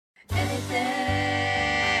anything.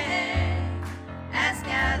 Ask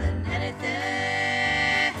Alan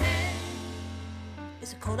anything.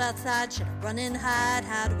 Is it cold outside? Should I run and hide?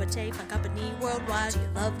 How do I take my company worldwide? Do you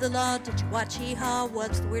love the law? Did you watch Hee-Haw?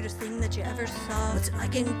 What's the weirdest thing that you ever saw? What's it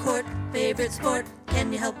like in court? Favorite sport?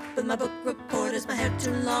 Can you help with my book report? Is my hair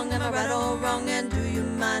too long? Am I right or wrong? And do you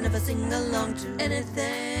mind if I sing along to anything?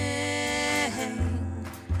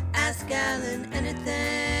 Ask Alan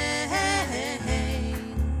anything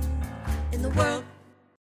in the world.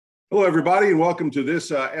 Hello, everybody, and welcome to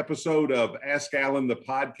this episode of Ask Alan, the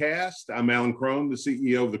podcast. I'm Alan Crone, the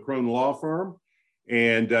CEO of the Crone Law Firm.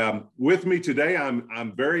 And with me today,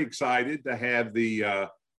 I'm very excited to have the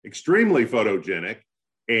extremely photogenic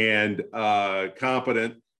and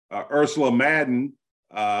competent Ursula Madden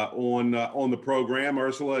on the program.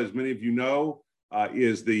 Ursula, as many of you know,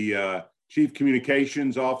 is the Chief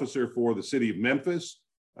Communications Officer for the city of Memphis.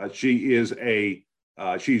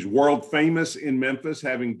 She's world famous in Memphis,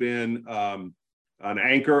 having been an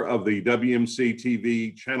anchor of the WMC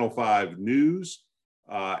TV Channel 5 News,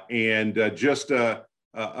 and just a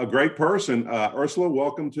great person. Ursula,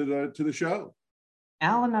 welcome to the show.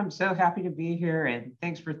 Alan, I'm so happy to be here, and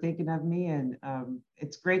thanks for thinking of me. And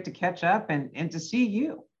it's great to catch up and to see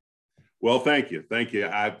you. Well, thank you.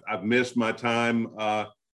 I've missed my time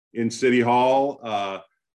in City Hall.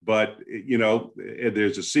 But, you know,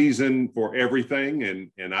 there's a season for everything,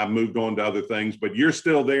 and I've moved on to other things, but you're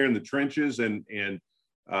still there in the trenches, and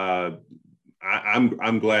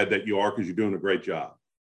I'm glad that you are, because you're doing a great job.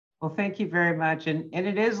 Well, thank you very much. And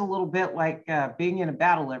it is a little bit like being in a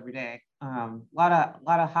battle every day. A lot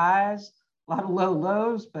of highs, a lot of low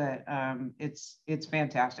lows, but it's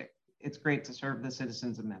fantastic. It's great to serve the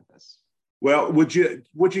citizens of Memphis. Well, would you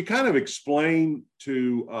kind of explain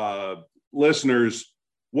to listeners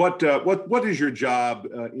what does your job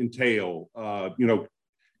entail? You know,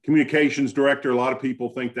 communications director, a lot of people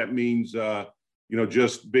think that means, you know,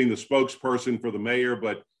 just being the spokesperson for the mayor,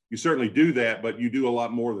 but you certainly do that, but you do a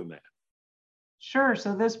lot more than that. Sure.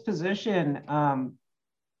 So this position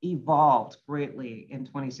evolved greatly in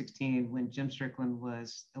 2016 when Jim Strickland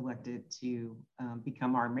was elected to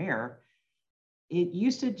become our mayor. It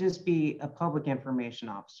used to just be a public information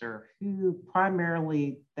officer who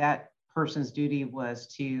primarily that person's duty was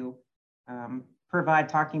to provide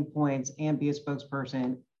talking points and be a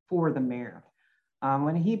spokesperson for the mayor.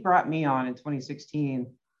 When he brought me on in 2016,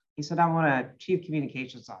 he said, I want a chief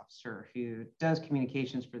communications officer who does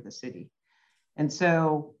communications for the city. And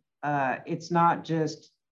so it's not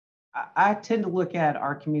just, I tend to look at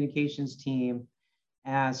our communications team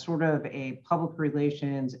as sort of a public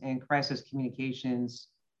relations and crisis communications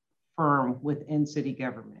firm within city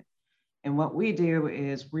government. And what we do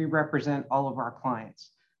is we represent all of our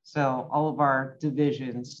clients. So all of our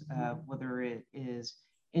divisions, whether it is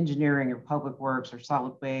engineering or public works or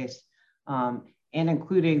solid waste, and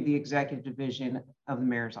including the executive division of the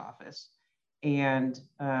mayor's office. And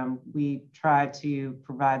we try to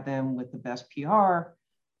provide them with the best PR,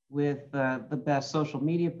 with the best social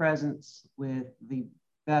media presence, with the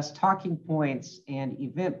best talking points and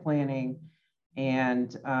event planning.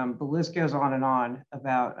 And the list goes on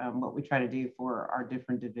about what we try to do for our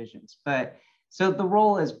different divisions. But so the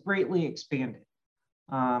role is greatly expanded,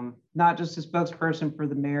 not just a spokesperson for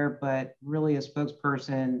the mayor, but really a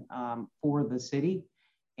spokesperson for the city.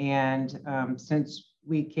 And since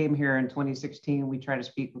we came here in 2016, we try to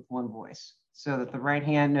speak with one voice so that the right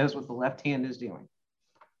hand knows what the left hand is doing.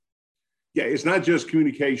 Yeah, it's not just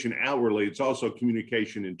communication outwardly, it's also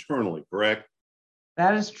communication internally, correct?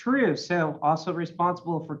 That is true. So also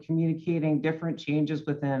responsible for communicating different changes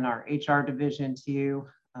within our HR division to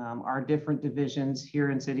our different divisions here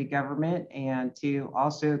in city government, and to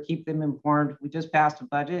also keep them informed. We just passed a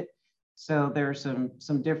budget. So there's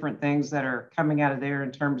some different things that are coming out of there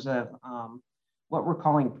in terms of what we're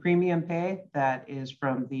calling premium pay. That is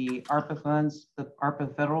from the ARPA funds, the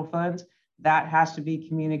ARPA federal funds. That has to be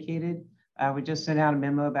communicated. We just sent out a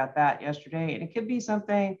memo about that yesterday. And it could be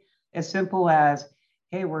something as simple as,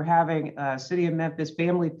 hey, we're having a City of Memphis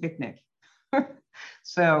family picnic.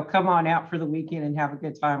 So come on out for the weekend and have a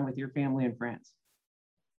good time with your family and friends.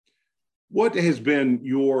 What has been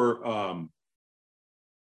your,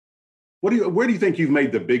 where do you think you've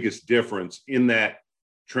made the biggest difference in that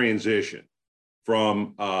transition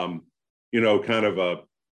from, you know, kind of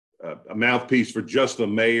a mouthpiece for just the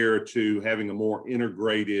mayor to having a more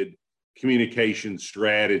integrated communication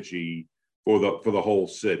strategy for the whole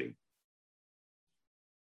city?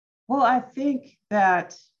 Well, I think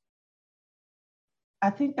that I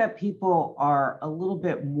think that people are a little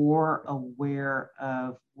bit more aware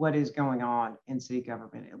of what is going on in city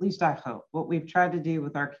government. At least I hope. What we've tried to do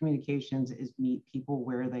with our communications is meet people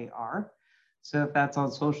where they are. So if that's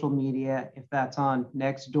on social media, if that's on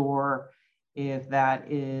Nextdoor, if that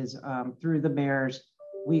is through the mayor's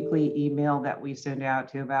weekly email that we send out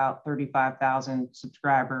to about 35,000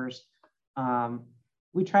 subscribers,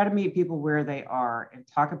 we try to meet people where they are and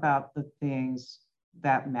talk about the things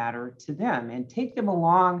that matter to them and take them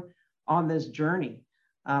along on this journey.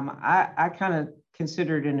 I kind of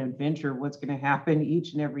consider it an adventure. What's going to happen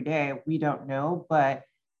each and every day, we don't know, but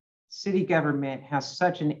city government has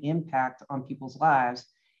such an impact on people's lives.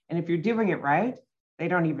 And if you're doing it right, they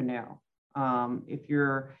don't even know. If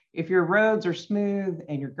your roads are smooth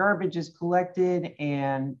and your garbage is collected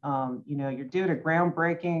and you're doing a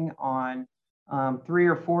groundbreaking on 3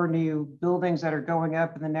 or 4 new buildings that are going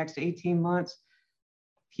up in the next 18 months,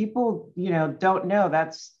 people, don't know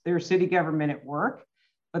that's their city government at work,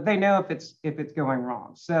 but they know if it's going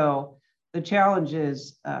wrong. So the challenge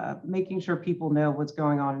is making sure people know what's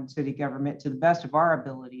going on in city government to the best of our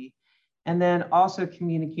ability, and then also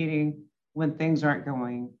communicating when things aren't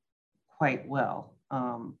going quite well,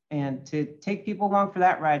 and to take people along for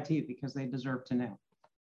that ride too, because they deserve to know.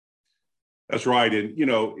 That's right.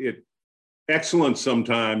 And, excellence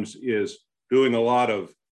sometimes is doing a lot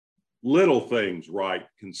of little things right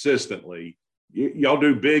consistently. Y'all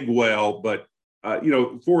do big well, but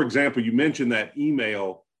for example, you mentioned that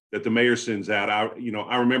email that the mayor sends out.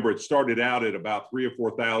 I remember it started out at about 3,000 or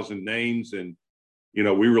 4,000 names, and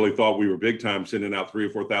we really thought we were big time sending out 3,000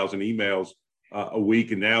 or 4,000 emails a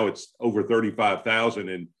week, and now it's over 35,000.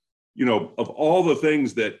 And of all the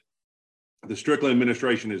things that the Strickland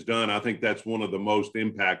administration has done, I think that's one of the most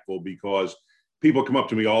impactful, because people come up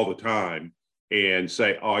to me all the time and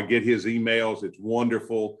say, "Oh, I get his emails. It's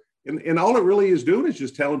wonderful." And all it really is doing is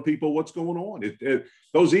just telling people what's going on.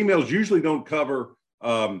 Those emails usually don't cover,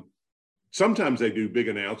 sometimes they do big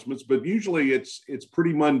announcements, but usually it's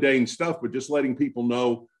pretty mundane stuff, but just letting people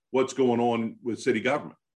know what's going on with city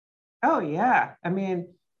government. Oh, yeah. I mean,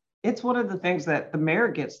 it's one of the things that the mayor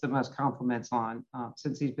gets the most compliments on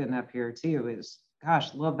since he's been up here too is,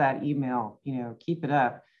 gosh, love that email, keep it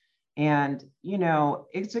up. And,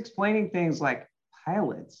 it's explaining things like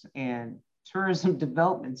pilots and tourism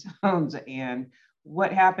development zones and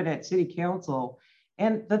what happened at city council.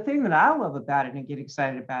 And the thing that I love about it and get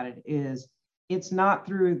excited about it is it's not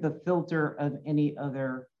through the filter of any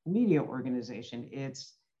other media organization.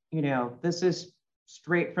 It's, this is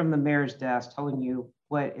straight from the mayor's desk telling you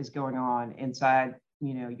what is going on inside,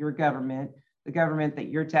 your government, the government that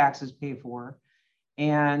your taxes pay for.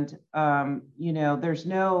 And, there's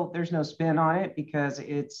no spin on it, because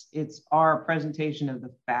it's our presentation of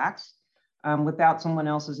the facts without someone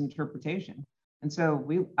else's interpretation. And so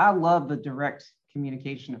I love the direct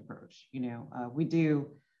communication approach. We do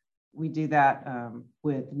that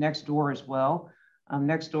with Nextdoor as well.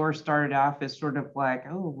 Nextdoor started off as sort of like,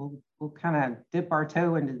 oh, we'll kind of dip our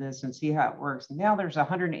toe into this and see how it works. And now there's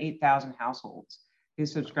 108,000 households who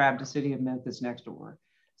subscribe to City of Memphis Nextdoor.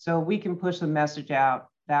 So we can push the message out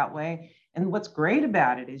that way. And what's great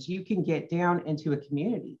about it is you can get down into a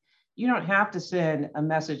community. You don't have to send a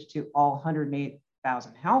message to all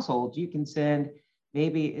 108,000 households. You can send,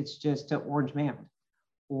 maybe it's just to Orange Mound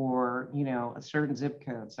or, a certain zip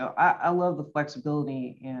code. So I love the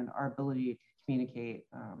flexibility and our ability to communicate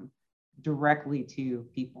directly to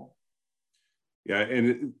people. Yeah.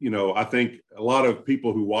 And, I think a lot of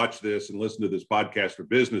people who watch this and listen to this podcast are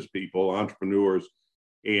business people, entrepreneurs.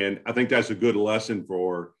 And I think that's a good lesson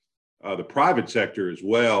for the private sector as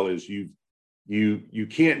well, is you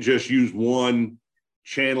can't just use one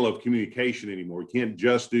channel of communication anymore. You can't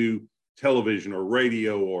just do television or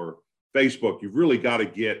radio or Facebook. You've really got to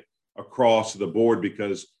get across the board,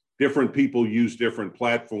 because different people use different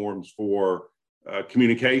platforms for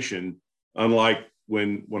communication. Unlike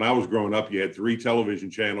when I was growing up, you had 3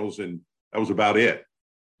 television channels and that was about it.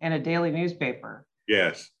 And a daily newspaper.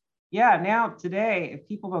 Yes. Yeah, now today, if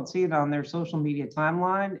people don't see it on their social media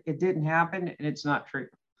timeline, it didn't happen and it's not true.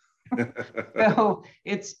 So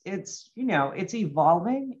it's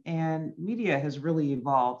evolving, and media has really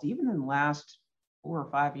evolved. Even in the last 4 or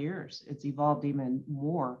 5 years, it's evolved even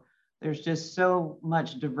more. There's just so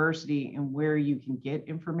much diversity in where you can get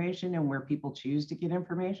information and where people choose to get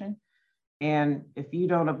information. And if you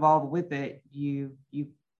don't evolve with it, you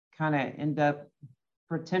kind of end up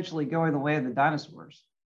potentially going the way of the dinosaurs.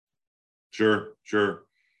 Sure.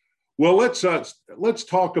 Well, let's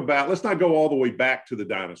talk about, let's not go all the way back to the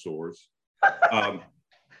dinosaurs.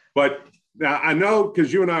 But now I know,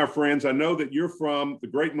 because you and I are friends, I know that you're from the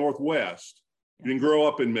Great Northwest. You didn't grow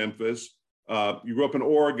up in Memphis. You grew up in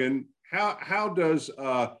Oregon. How does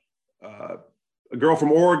a girl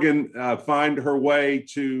from Oregon find her way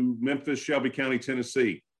to Memphis, Shelby County,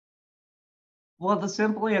 Tennessee? Well, the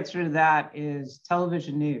simple answer to that is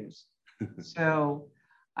television news. So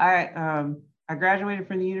I graduated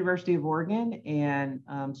from the University of Oregon and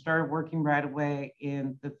started working right away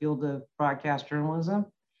in the field of broadcast journalism.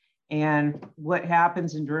 And what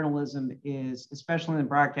happens in journalism is, especially in the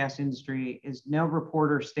broadcast industry, is no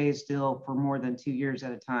reporter stays still for more than 2 years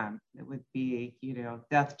at a time. It would be,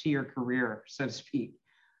 death to your career, so to speak.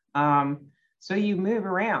 So you move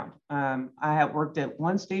around. I had worked at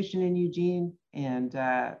one station in Eugene and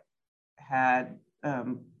had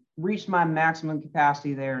reached my maximum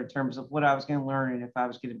capacity there in terms of what I was going to learn and if I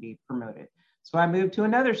was going to be promoted. So I moved to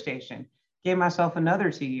another station, gave myself another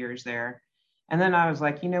 2 years there. And then I was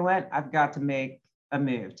like, you know what? I've got to make a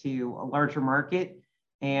move to a larger market,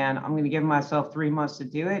 and I'm going to give myself 3 months to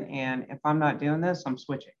do it. And if I'm not doing this, I'm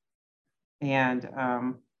switching. And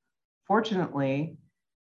fortunately,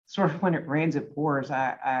 sort of when it rains, it pours.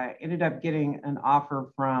 I ended up getting an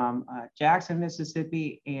offer from Jackson,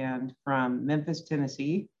 Mississippi, and from Memphis,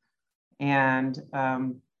 Tennessee, and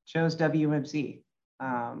chose WMC.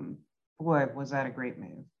 Boy, was that a great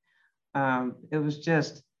move. It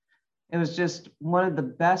was just one of the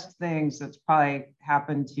best things that's probably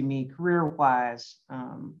happened to me career-wise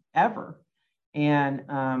ever. And,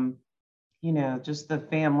 just the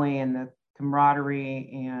family and the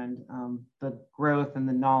camaraderie and the growth and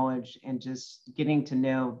the knowledge and just getting to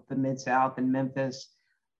know the Mid-South and Memphis,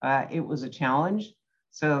 it was a challenge.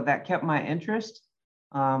 So that kept my interest.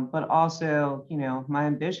 But also, my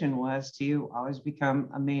ambition was to always become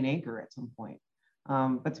a main anchor at some point.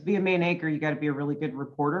 But to be a main anchor, you got to be a really good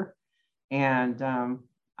reporter. And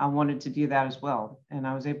I wanted to do that as well. And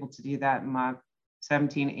I was able to do that in my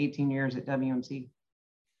 17, 18 years at WMC.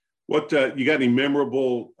 What, you got any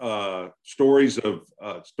memorable stories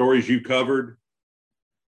you covered?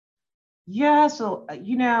 Yeah, so, that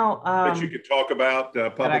you could talk about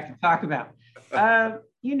that I could talk about. I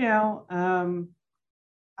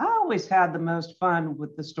always had the most fun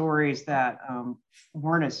with the stories that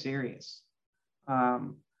weren't as serious. I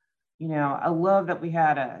love that we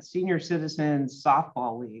had a senior citizens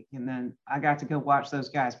softball league, and then I got to go watch those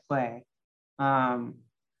guys play.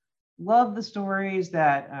 Love the stories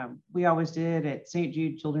that we always did at St.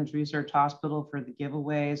 Jude Children's Research Hospital for the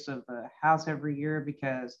giveaways of the house every year,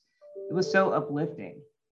 because it was so uplifting.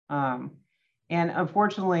 And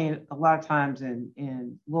unfortunately, a lot of times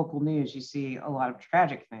in local news, you see a lot of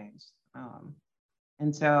tragic things.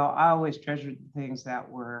 And so I always treasured the things that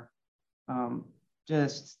were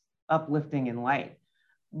just uplifting and light.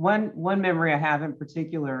 One memory I have in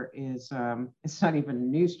particular is it's not even a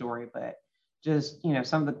news story, but just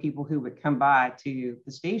some of the people who would come by to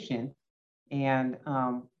the station. And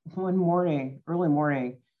one morning, early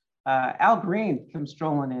morning, Al Green comes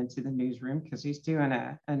strolling into the newsroom because he's doing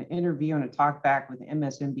an interview and a talk back with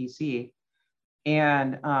MSNBC.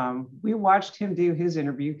 And we watched him do his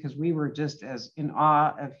interview because we were just as in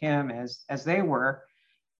awe of him as they were.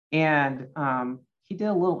 And he did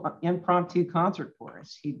a little impromptu concert for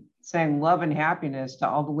us. He sang Love and Happiness to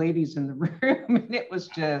all the ladies in the room. And it was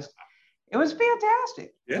fantastic.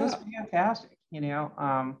 Yeah. It was fantastic.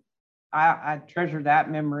 I treasure that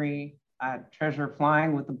memory. I treasure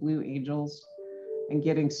flying with the Blue Angels and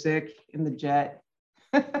getting sick in the jet.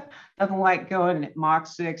 Nothing like going at Mach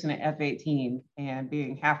 6 in an F-18 and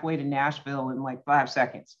being halfway to Nashville in like 5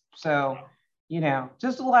 seconds. So,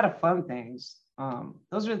 just a lot of fun things.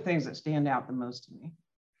 Those are the things that stand out the most to me.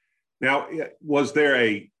 Now, was there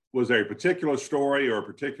a particular story or a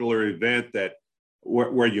particular event that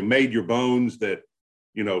where you made your bones that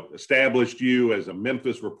established you as a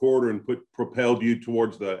Memphis reporter and propelled you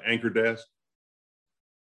towards the anchor desk?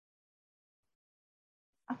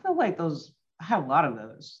 I feel like I had a lot of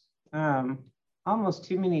those. Almost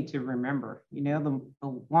too many to remember. The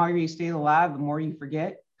longer you stay alive, the more you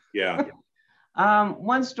forget. Yeah.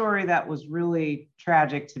 One story that was really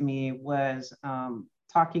tragic to me was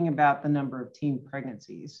talking about the number of teen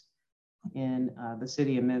pregnancies in the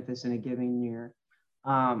city of Memphis in a given year.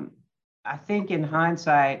 I think in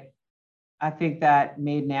hindsight, that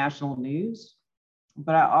made national news,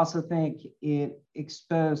 but I also think it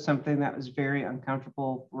exposed something that was very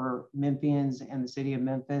uncomfortable for Memphians and the city of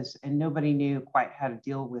Memphis, and nobody knew quite how to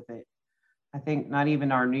deal with it. I think not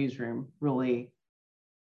even our newsroom really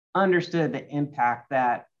understood the impact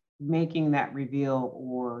that making that reveal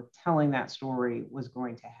or telling that story was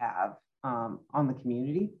going to have on the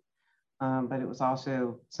community. But it was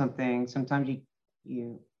also something, sometimes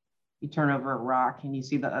you turn over a rock and you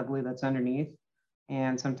see the ugly that's underneath.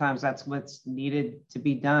 And sometimes that's what's needed to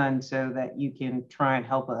be done so that you can try and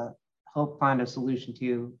help find a solution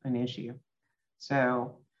to an issue.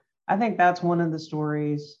 So I think that's one of the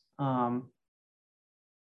stories. I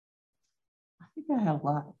think I had a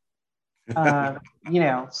lot.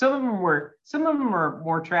 Some of them are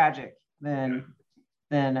more tragic than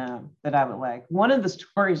that I would like. One of the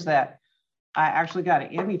stories that I actually got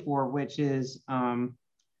an Emmy for, which is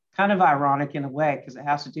kind of ironic in a way because it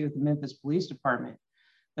has to do with the Memphis Police Department.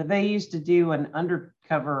 But they used to do an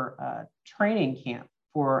undercover training camp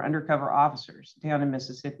for undercover officers down in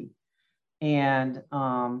Mississippi. And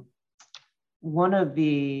one of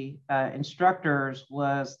the instructors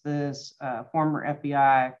was this former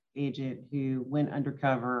FBI agent who went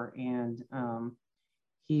undercover, and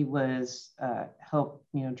he was helped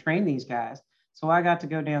train these guys. So I got to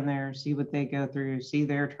go down there, see what they go through, see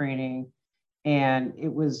their training, and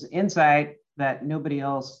it was insight that nobody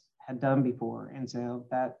else had done before. And so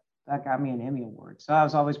that got me an Emmy Award. So I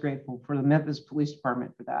was always grateful for the Memphis Police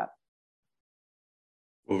Department for that.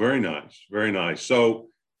 Well, very nice. Very nice. So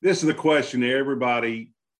this is the question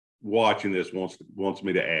everybody watching this wants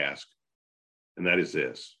me to ask, and that is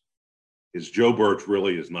this. Is Joe Birch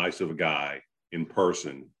really as nice of a guy in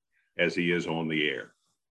person as he is on the air?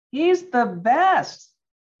 He's the best.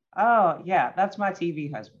 Oh, yeah, that's my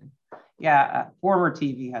TV husband. Yeah, former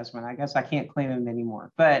TV husband. I guess I can't claim him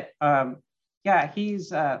anymore. But yeah, he's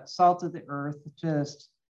salt of the earth, just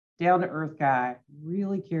down to earth guy,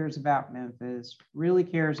 really cares about Memphis, really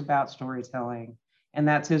cares about storytelling, and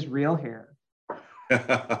that's his real hair. He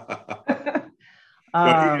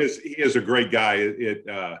is a great guy.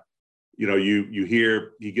 You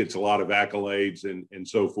hear he gets a lot of accolades and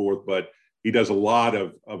so forth, but he does a lot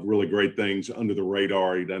of really great things under the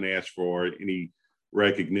radar. He doesn't ask for any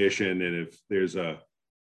recognition. And if there's a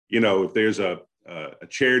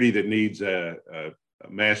charity that needs a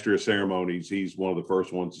master of ceremonies, he's one of the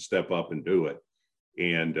first ones to step up and do it.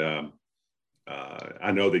 And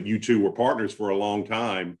I know that you two were partners for a long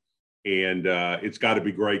time, and it's got to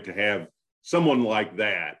be great to have someone like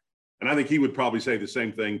that. And I think he would probably say the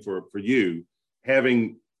same thing for you.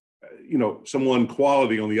 Having, someone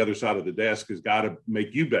quality on the other side of the desk has got to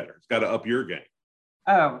make you better. It's got to up your game.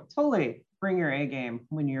 Oh, totally. Bring your A game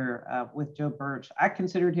when you're with Joe Birch. I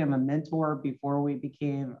considered him a mentor before we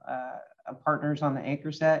became partners on the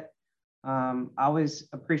anchor set. I always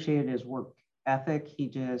appreciated his work ethic. He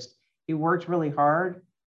worked really hard.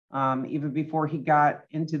 Even before he got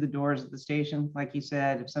into the doors of the station, like he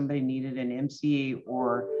said, if somebody needed an MC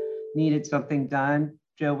or needed something done,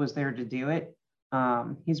 Joe was there to do it.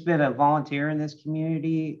 He's been a volunteer in this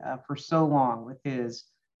community for so long with his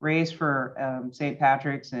race for St.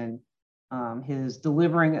 Patrick's and his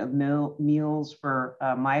delivering of meals for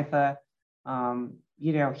MIFA.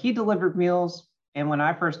 He delivered meals. And when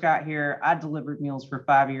I first got here, I delivered meals for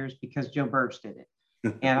 5 years because Joe Birch did it.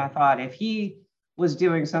 And I thought if he was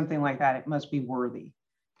doing something like that, it must be worthy.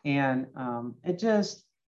 And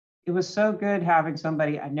it was so good having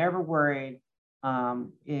somebody. I never worried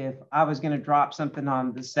if I was going to drop something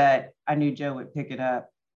on the set. I knew Joe would pick it up.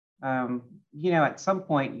 At some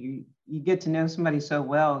point you get to know somebody so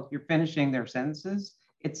well, you're finishing their sentences.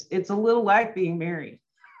 It's a little like being married.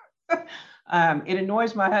 It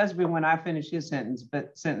annoys my husband when I finish his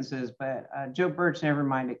sentences, but Joe Birch never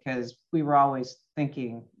minded because we were always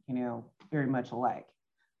thinking, very much alike.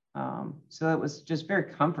 So it was just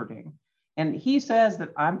very comforting. And he says that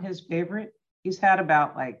I'm his favorite. He's had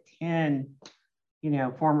about like 10,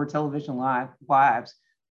 former television wives.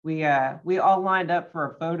 We all lined up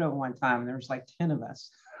for a photo one time, and there was like 10 of us.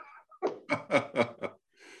 That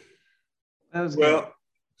was good.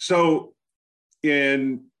 So at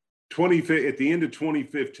the end of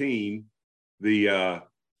 2015, the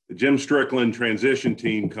Jim Strickland transition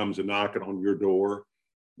team comes and knocking on your door.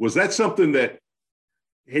 Was that something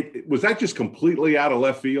was that just completely out of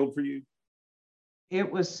left field for you? It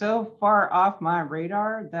was so far off my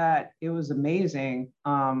radar that it was amazing.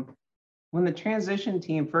 When the transition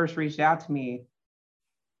team first reached out to me,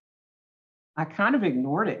 I kind of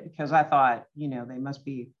ignored it because I thought, they must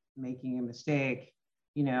be making a mistake.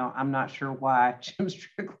 I'm not sure why Jim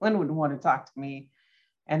Strickland would want to talk to me.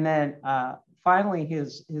 And then finally,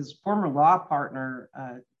 his former law partner,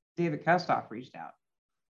 David Kustoff, reached out.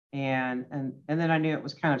 And then I knew it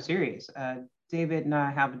was kind of serious. David and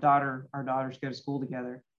I have a daughter. Our daughters go to school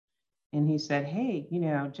together. And he said, hey,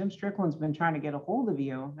 Jim Strickland's been trying to get a hold of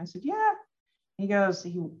you. And I said, yeah. He goes,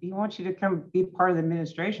 he wants you to come be part of the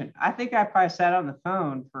administration. I think I probably sat on the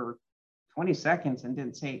phone for 20 seconds and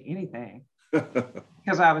didn't say anything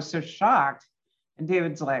because I was so shocked. And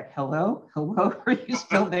David's like, hello, are you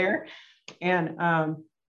still there? And,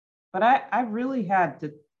 but I really had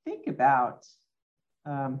to think about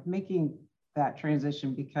making that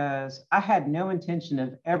transition because I had no intention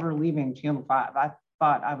of ever leaving Channel 5. I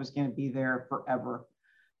thought I was going to be there forever.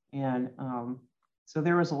 And so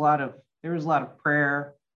there was a lot of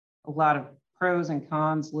prayer, a lot of pros and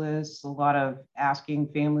cons lists, a lot of asking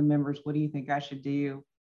family members, what do you think I should do?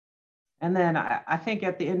 And then I think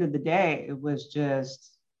at the end of the day, it was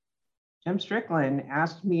just Jim Strickland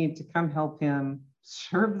asked me to come help him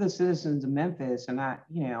serve the citizens of Memphis. And I,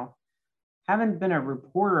 having been a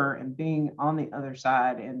reporter and being on the other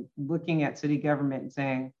side and looking at city government and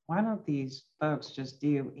saying, why don't these folks just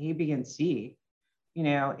do A, B, and C?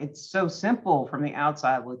 It's so simple from the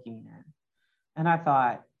outside looking in. And I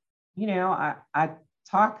thought, I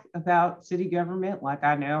talk about city government like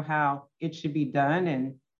I know how it should be done.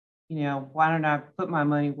 And, why don't I put my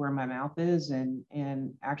money where my mouth is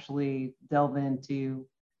and actually delve into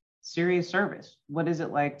serious service? What is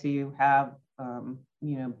it like to have,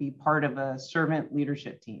 be part of a servant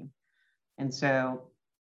leadership team? And so,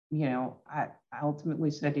 I ultimately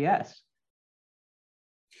said yes.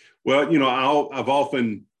 Well, I've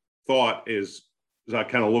often thought as I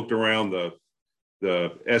kind of looked around the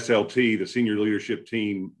SLT, the senior leadership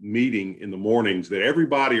team meeting in the mornings, that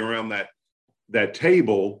everybody around that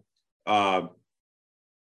table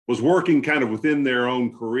was working kind of within their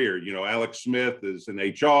own career. Alex Smith is in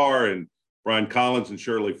HR, and Brian Collins and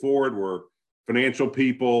Shirley Ford were financial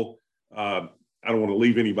people. I don't want to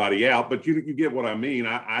leave anybody out, but you get what I mean.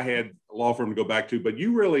 I had a law firm to go back to, but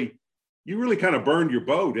you really kind of burned your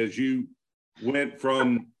boat as you went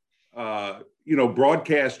from,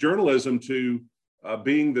 broadcast journalism to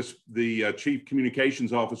being the chief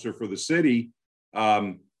communications officer for the city.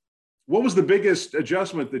 What was the biggest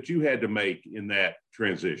adjustment that you had to make in that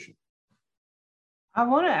transition? I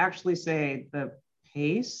want to actually say the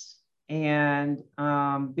pace and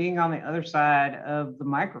being on the other side of the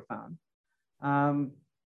microphone.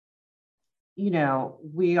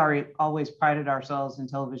 We are always prided ourselves in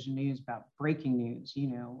television news about breaking news.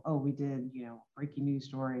 We did, breaking news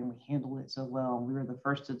story and we handled it so well. And we were the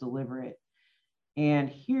first to deliver it. And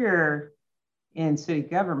here in city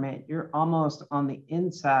government, you're almost on the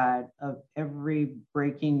inside of every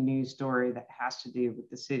breaking news story that has to do with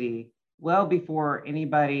the city, well before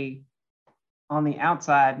anybody on the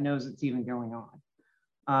outside knows it's even going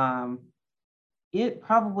on. It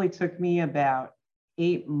probably took me about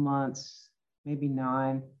 8 months, maybe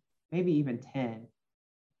 9, maybe even 10,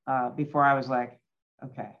 before I was like,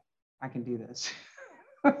 okay, I can do this.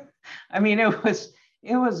 I mean, it was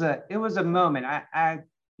a moment.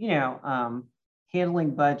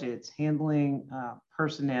 Handling budgets, handling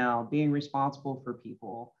personnel, being responsible for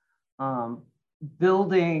people,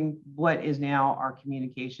 building what is now our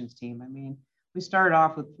communications team. I mean, we started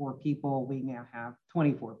off with 4 people. We now have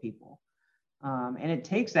 24 people. And it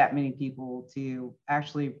takes that many people to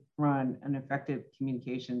actually run an effective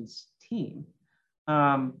communications team.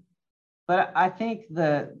 But I think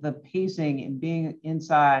the pacing and being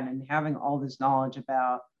inside and having all this knowledge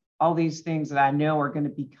about all these things that I know are going to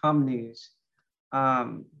become news,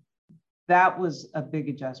 that was a big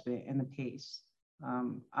adjustment in the pace.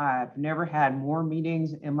 I've never had more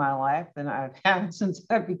meetings in my life than I've had since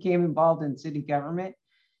I became involved in city government.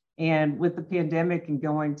 And with the pandemic and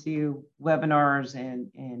going to webinars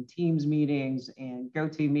and Teams meetings and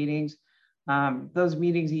GoTo meetings, those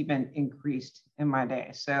meetings even increased in my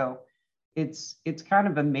day. So it's kind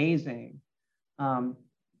of amazing,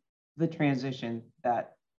 the transition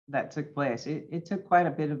that took place. It took quite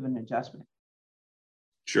a bit of an adjustment.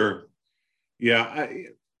 Sure. Yeah, I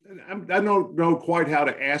don't know quite how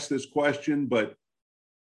to ask this question, but,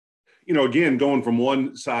 again, going from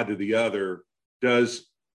one side to the other,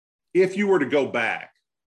 if you were to go back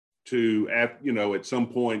to, at some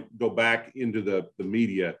point, go back into the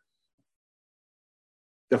media,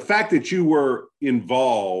 the fact that you were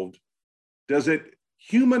involved, does it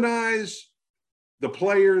humanize the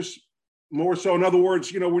players more so? In other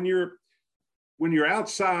words, when you're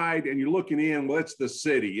outside and you're looking in, well, it's the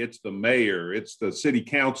city, it's the mayor, it's the city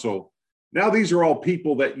council. Now these are all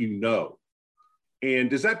people that you know. And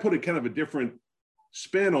does that put a kind of a different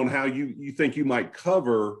spin on how you think you might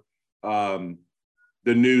cover the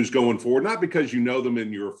news going forward? Not because you know them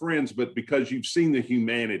and you're friends, but because you've seen the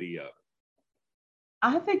humanity of it.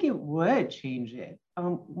 I think it would change it.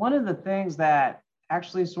 One of the things that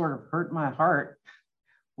actually sort of hurt my heart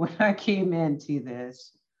when I came into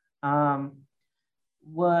this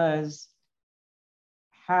was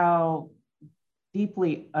how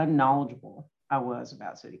deeply unknowledgeable I was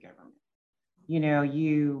about city government.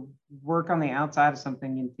 You work on the outside of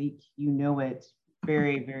something and think you know it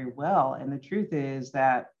very, very well. And the truth is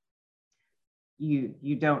that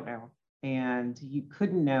you don't know. And you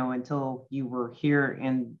couldn't know until you were here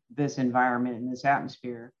in this environment, in this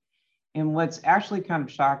atmosphere. And what's actually kind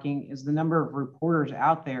of shocking is the number of reporters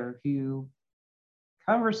out there who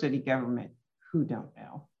cover city government who don't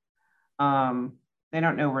know. They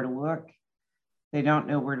don't know where to look. They don't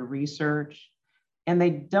know where to research. And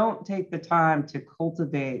they don't take the time to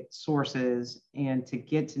cultivate sources and to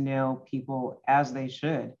get to know people as they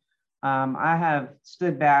should. I have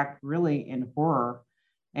stood back really in horror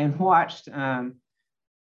and watched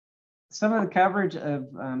some of the coverage of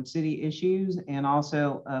city issues and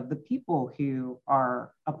also of the people who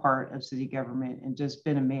are a part of city government and just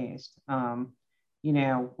been amazed.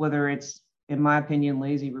 Whether it's, in my opinion,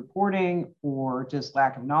 lazy reporting or just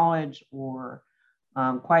lack of knowledge or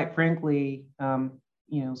quite frankly,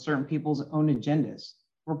 certain people's own agendas.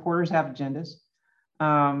 Reporters have agendas.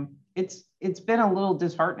 It's been a little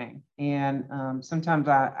disheartening, and sometimes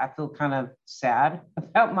I feel kind of sad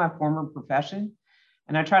about my former profession,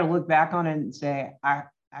 and I try to look back on it and say I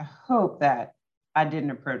hope that I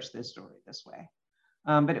didn't approach this story this way.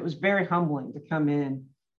 But it was very humbling to come in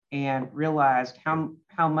and realize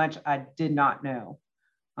how much I did not know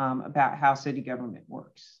about how city government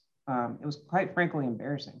works. It was quite frankly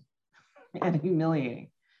embarrassing and humiliating,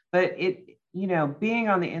 but being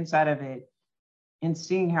on the inside of it and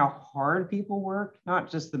seeing how hard people work,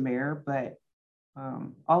 not just the mayor, but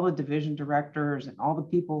all the division directors and all the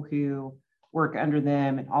people who work under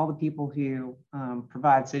them and all the people who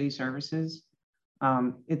provide city services.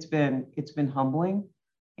 It's been humbling,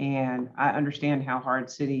 and I understand how hard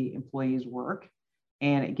city employees work,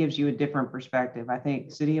 and it gives you a different perspective. I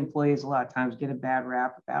think city employees a lot of times get a bad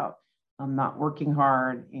rap about not working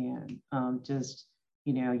hard and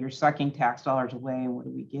you're sucking tax dollars away, and what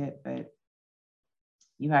do we get? But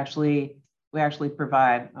we actually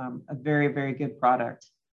provide a very, very good product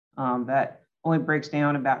that only breaks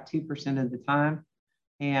down about 2% of the time.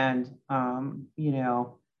 And,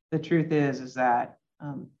 the truth is that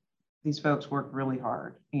these folks work really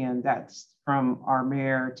hard. And that's from our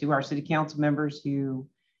mayor to our city council members who,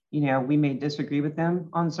 we may disagree with them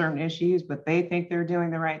on certain issues, but they think they're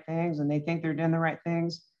doing the right things, and they think they're doing the right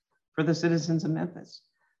things for the citizens of Memphis.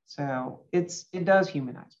 So it does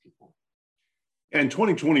humanize people. And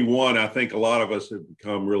 2021, I think a lot of us have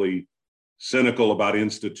become really cynical about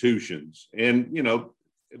institutions. And,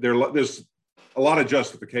 there's a lot of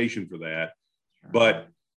justification for that. Sure. But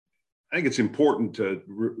I think it's important to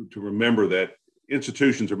remember that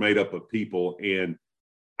institutions are made up of people. And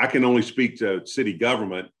I can only speak to city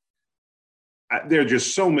government. There are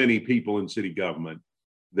just so many people in city government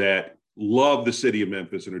that love the city of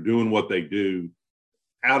Memphis and are doing what they do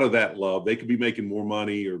out of that love. They could be making more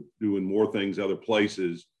money or doing more things other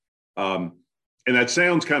places. And that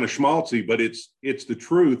sounds kind of schmaltzy, but it's the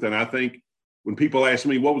truth. And I think when people ask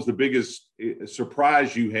me, what was the biggest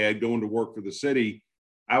surprise you had going to work for the city?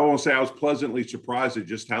 I want to say I was pleasantly surprised at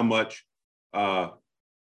just how much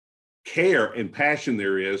care and passion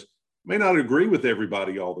there is. May not agree with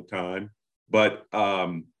everybody all the time, but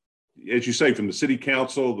as you say, from the city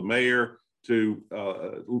council, the mayor, to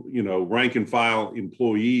rank and file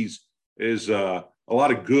employees, is a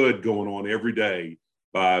lot of good going on every day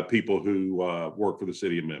by people who work for the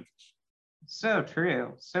city of Memphis. So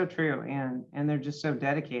true, and they're just so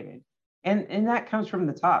dedicated, and that comes from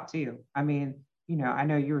the top too. I mean, I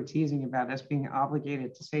know you were teasing about us being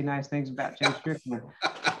obligated to say nice things about Jim Strickland,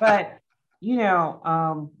 but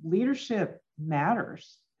leadership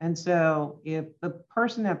matters, and so if the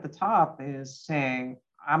person at the top is saying,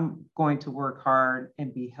 I'm going to work hard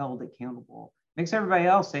and be held accountable, makes everybody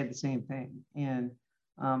else say the same thing. And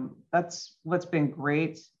that's what's been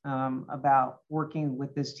great about working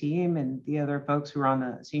with this team and the other folks who are on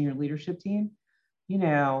the senior leadership team.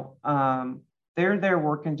 They're there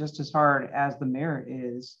working just as hard as the mayor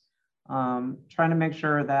is, trying to make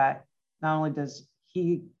sure that not only does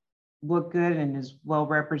he look good and is well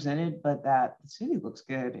represented, but that the city looks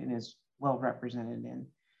good and is well represented. And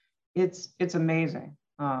it's amazing.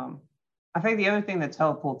 I think the other thing that's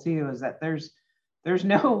helpful too is that there's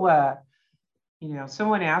no,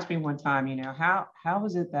 someone asked me one time, how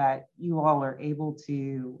is it that you all are able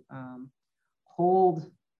to hold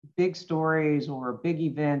big stories or big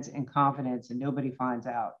events in confidence and nobody finds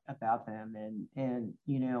out about them? And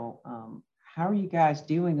how are you guys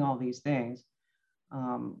doing all these things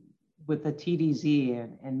with the TDZ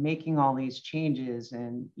and making all these changes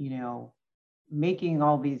and, making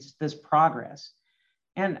all this progress?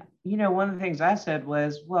 And, one of the things I said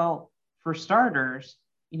was, well, for starters,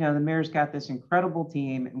 the mayor's got this incredible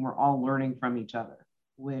team and we're all learning from each other,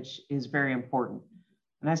 which is very important.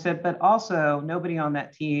 And I said, but also nobody on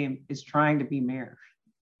that team is trying to be mayor.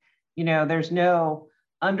 There's no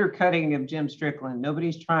undercutting of Jim Strickland.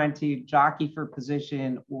 Nobody's trying to jockey for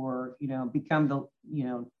position or, become the,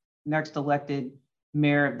 next elected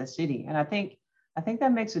mayor of the city. And I think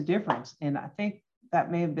that makes a difference. And I think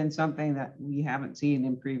that may have been something that we haven't seen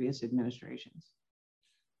in previous administrations.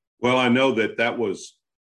 Well, I know that was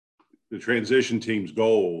the transition team's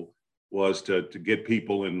goal, was to get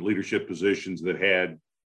people in leadership positions that had,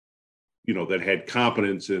 that had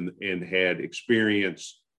competence and had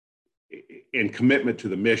experience and commitment to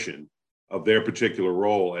the mission of their particular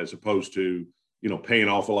role, as opposed to, paying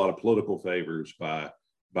off a lot of political favors by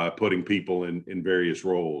putting people in various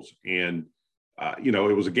roles. And,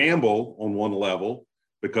 it was a gamble on one level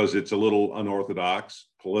because it's a little unorthodox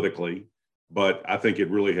politically, but I think it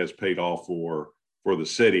really has paid off for the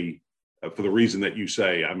city for the reason that you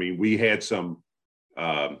say. I mean, we had some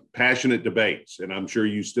passionate debates, and I'm sure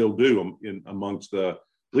you still do amongst the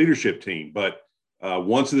leadership team. But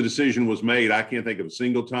once the decision was made, I can't think of a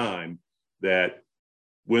single time that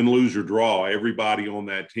win, lose, or draw, everybody on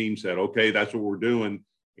that team said, okay, that's what we're doing.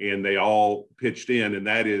 And they all pitched in, and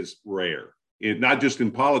that is rare. Not just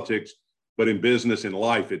in politics, but in business and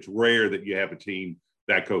life. It's rare that you have a team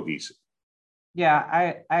that cohesive.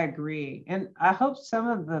 Yeah, I agree. And I hope some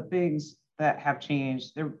of the things that have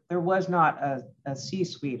changed, there was not a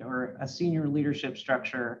C-suite or a senior leadership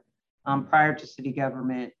structure prior to city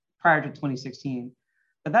government, prior to 2016.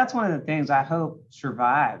 But that's one of the things I hope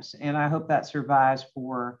survives. And I hope that survives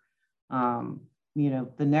for, the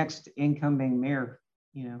next incoming mayor,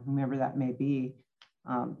 whomever that may be,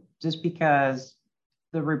 just because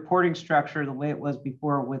the reporting structure, the way it was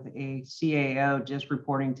before with a CAO just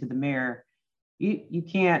reporting to the mayor, you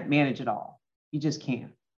can't manage it all. You just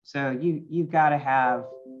can't. So you've got to have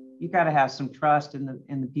some trust in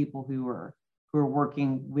the people who are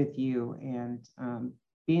working with you, and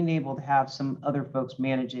being able to have some other folks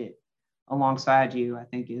manage it alongside you, I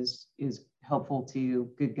think is helpful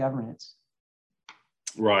to good governance.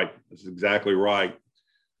 Right. That's exactly right.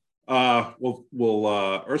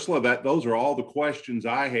 Ursula, those are all the questions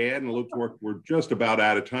I had, and it looks like we're just about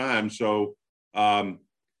out of time. So I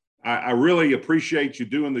really appreciate you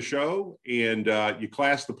doing the show, and you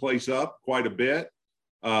classed the place up quite a bit.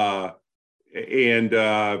 I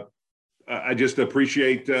just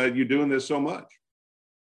appreciate you doing this so much.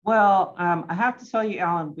 Well, I have to tell you,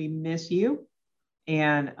 Alan, we miss you.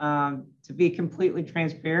 And to be completely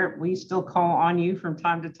transparent, we still call on you from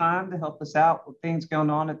time to time to help us out with things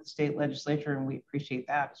going on at the state legislature, and we appreciate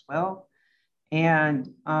that as well. And,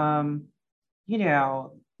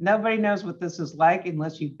 nobody knows what this is like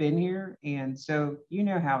unless you've been here. And so you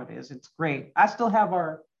know how it is. It's great. I still have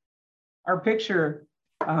our picture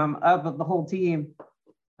of the whole team.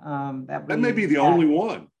 That may be the only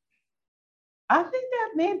one. I think that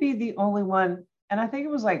may be the only one. And I think it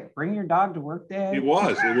was like Bring Your Dog to Work Day. It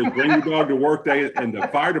was Bring Your Dog to Work Day. And the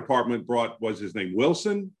fire department was his name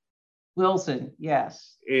Wilson? Wilson,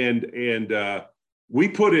 yes. And they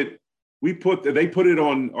put it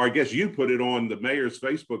on, or I guess you put it on the mayor's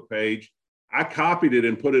Facebook page. I copied it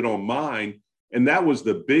and put it on mine. And that was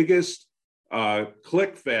the biggest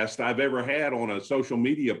click fest I've ever had on a social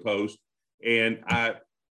media post. And I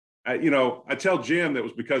tell Jim that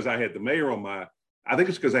was because I had the mayor on I think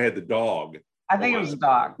it's because I had the dog. I think it was the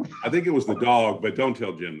dog. I think it was the dog, but don't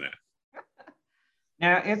tell Jim that.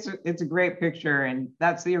 Now it's a great picture, and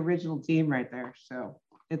that's the original team right there. So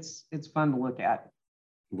it's fun to look at.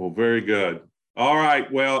 Well, very good. All right.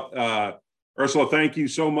 Well, Ursula, thank you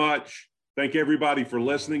so much. Thank everybody for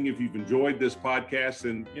listening. If you've enjoyed this podcast,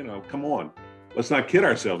 and come on, let's not kid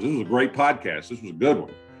ourselves. This was a great podcast. This was a good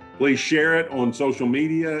one. Please share it on social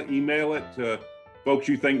media, email it to folks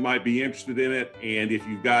you think might be interested in it. And if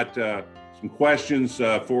you've got some questions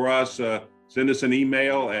for us, send us an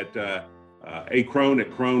email at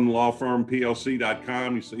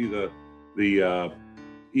acrone@cronelawfirmplc.com. You see the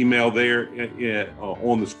email there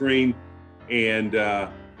on the screen. And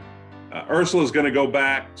Ursula is going to go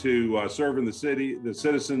back to serving the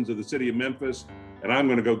citizens of the city of Memphis, and I'm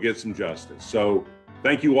going to go get some justice. So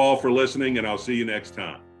thank you all for listening, and I'll see you next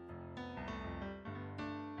time.